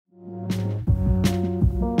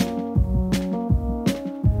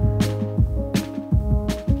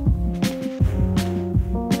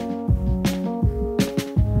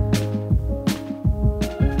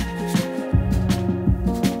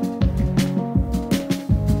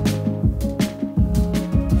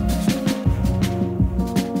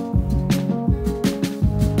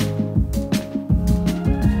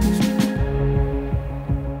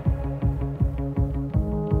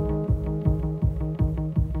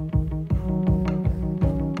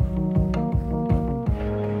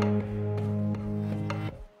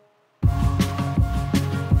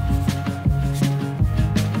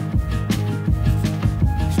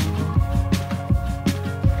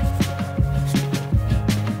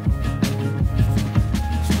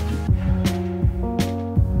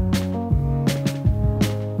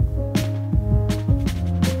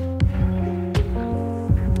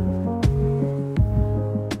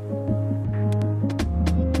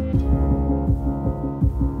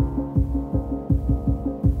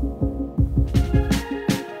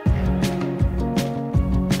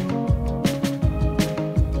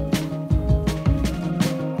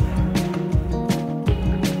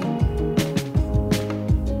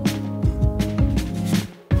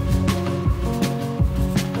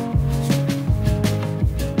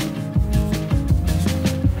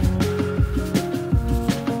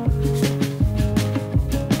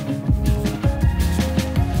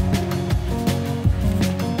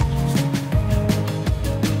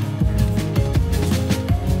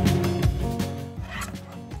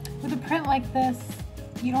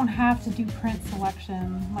you don't have to do print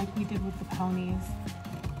selection like we did with the ponies.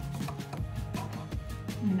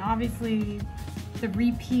 I mean, obviously the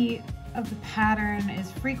repeat of the pattern is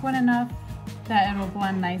frequent enough that it'll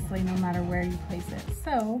blend nicely no matter where you place it.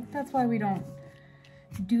 So that's why we don't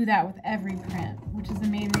do that with every print, which is the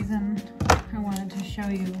main reason I wanted to show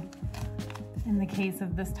you in the case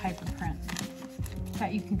of this type of print,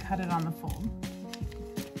 that you can cut it on the fold.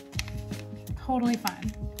 Totally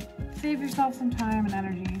fine. Save yourself some time and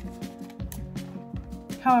energy.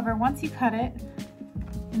 However, once you cut it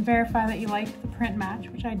and verify that you like the print match,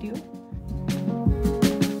 which I do,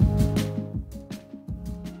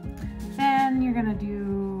 then you're gonna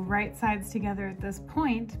do right sides together at this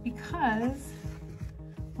point because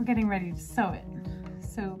we're getting ready to sew it.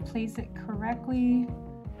 So place it correctly,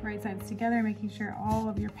 right sides together, making sure all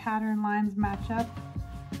of your pattern lines match up,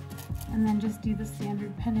 and then just do the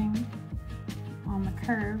standard pinning on the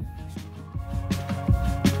curve.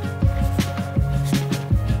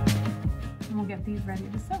 And we'll get these ready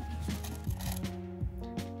to sew.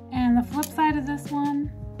 And the flip side of this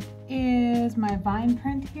one is my vine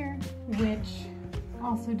print here, which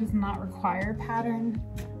also does not require pattern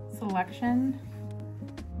selection.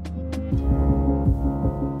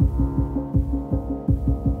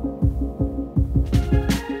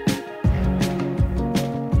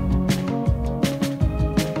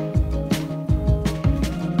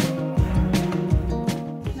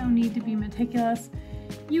 No need to be meticulous.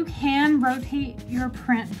 You can rotate your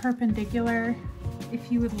print perpendicular if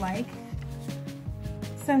you would like.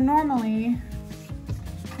 So normally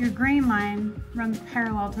your grain line runs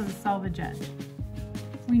parallel to the selvage edge.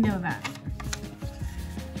 We know that.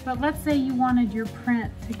 But let's say you wanted your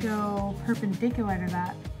print to go perpendicular to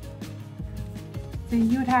that. Then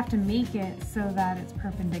you would have to make it so that it's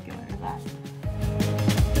perpendicular to that.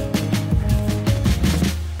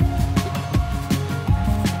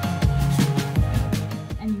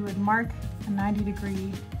 And you would mark a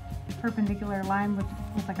 90-degree perpendicular line with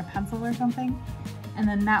like a pencil or something, and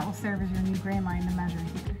then that will serve as your new grain line to measure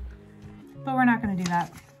here. But we're not going to do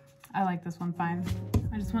that. I like this one fine.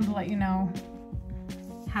 I just wanted to let you know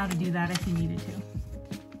how to do that if you needed to.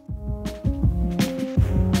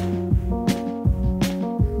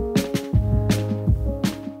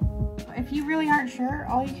 If you really aren't sure,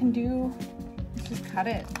 all you can do is just cut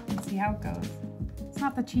it and see how it goes. It's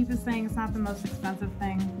not the cheapest thing, it's not the most expensive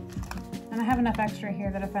thing. And I have enough extra here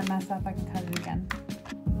that if I mess up, I can cut it again.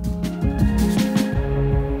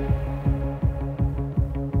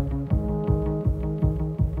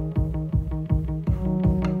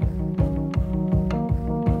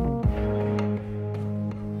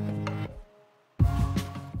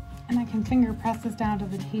 And I can finger press this down to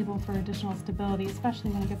the table for additional stability,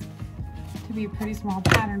 especially when it gets to be a pretty small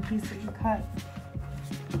pattern piece that you cut.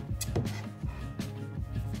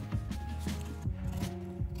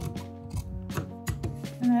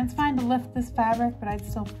 And then it's fine to lift this fabric, but I'd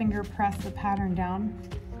still finger press the pattern down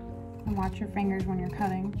and watch your fingers when you're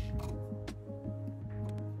cutting.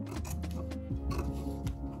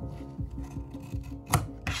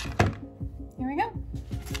 Here we go.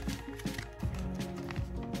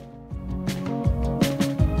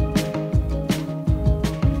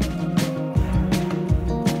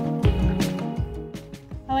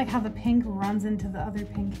 I like how the pink runs into the other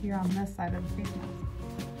pink here on this side of the face mask.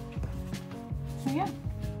 So yeah,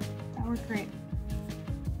 that worked great.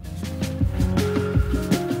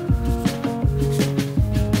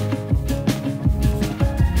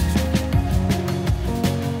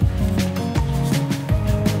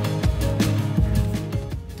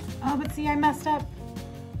 Oh, but see, I messed up.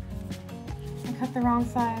 I cut the wrong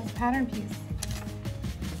size pattern piece.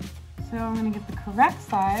 So I'm gonna get the correct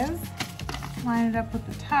size, line it up with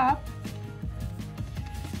the top.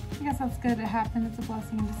 I guess that's good. It happened. It's a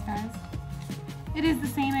blessing in disguise. It is the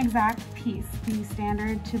same exact piece, the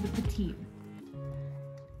standard to the petite.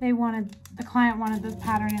 The client wanted this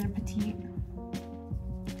pattern in a petite.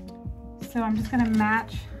 So I'm just gonna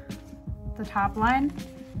match the top line.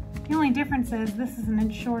 The only difference is this is an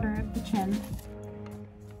inch shorter at the chin.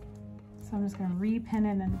 So I'm just gonna re-pin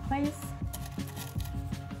it into place.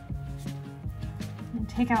 And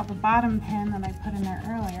take out the bottom pin that I put in there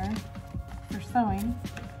earlier for sewing.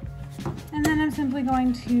 And then I'm simply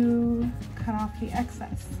going to cut off the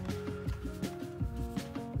excess.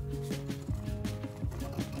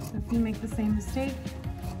 So if you make the same mistake,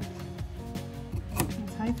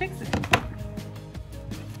 that's how you fix it.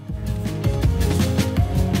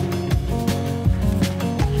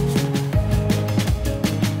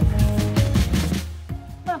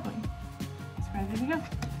 Lovely. It's ready to go.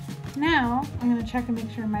 Now I'm going to check and make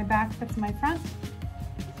sure my back fits my front,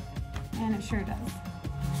 and it sure does.